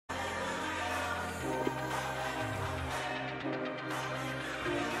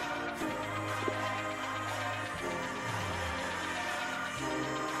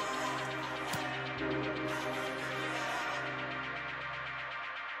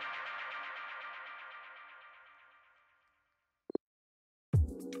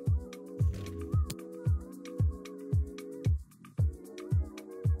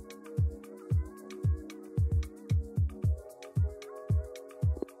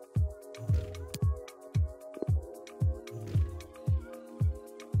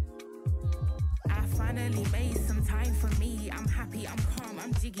Finally made some time for me. I'm happy, I'm calm,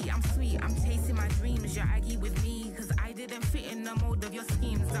 I'm jiggy, I'm sweet. I'm chasing my dreams, you're aggy with me, cause I didn't fit in the mold of your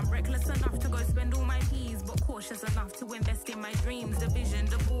schemes. I'm reckless enough to go spend all my peas, but cautious enough to invest in my dreams. The vision,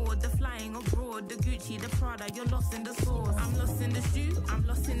 the board, the flying abroad, the Gucci, the Prada, you're lost in the sauce. I'm lost in the stew, I'm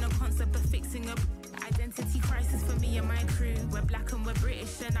lost in the concept of fixing a identity crisis for me and my crew. We're black and we're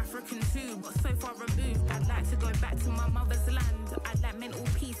British and African too, but so far removed. I'd like to go back to my mother's land. I'd like mental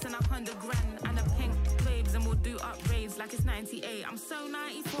peace and 100 grand and a pink waves, and we'll do up raves like it's 98. I'm so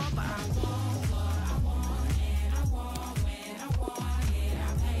 94, but I want what I want, and I want when I want it.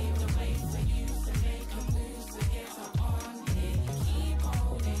 I paved the way for you to make a move to get up on it. Keep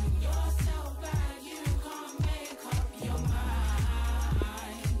holding yourself back, you can't make up your mind.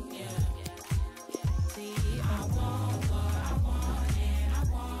 Yeah. See, I want what I want, and I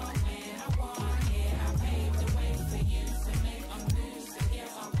want when I want it. I paved the way for you to make a move to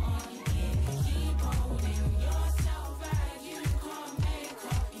get up on it. Keep holding yourself back, you can't make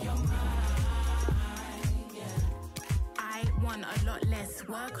up your mind. Yeah. I want a lot less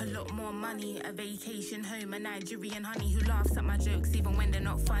work, a lot more money, a vacation home, a Nigerian honey who laughs at my jokes even when they're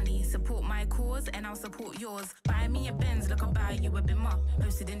not funny. Support my cause and I'll support yours. Buy me a Benz, look, I'll buy you a Bimmer.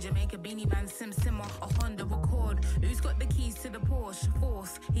 Posted in Jamaica, Beanie Man, Simmer, a Honda Accord. Who's got the keys to the Porsche?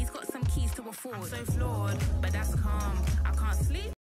 Force, he's got some keys to afford. I'm so flawed, but that's calm.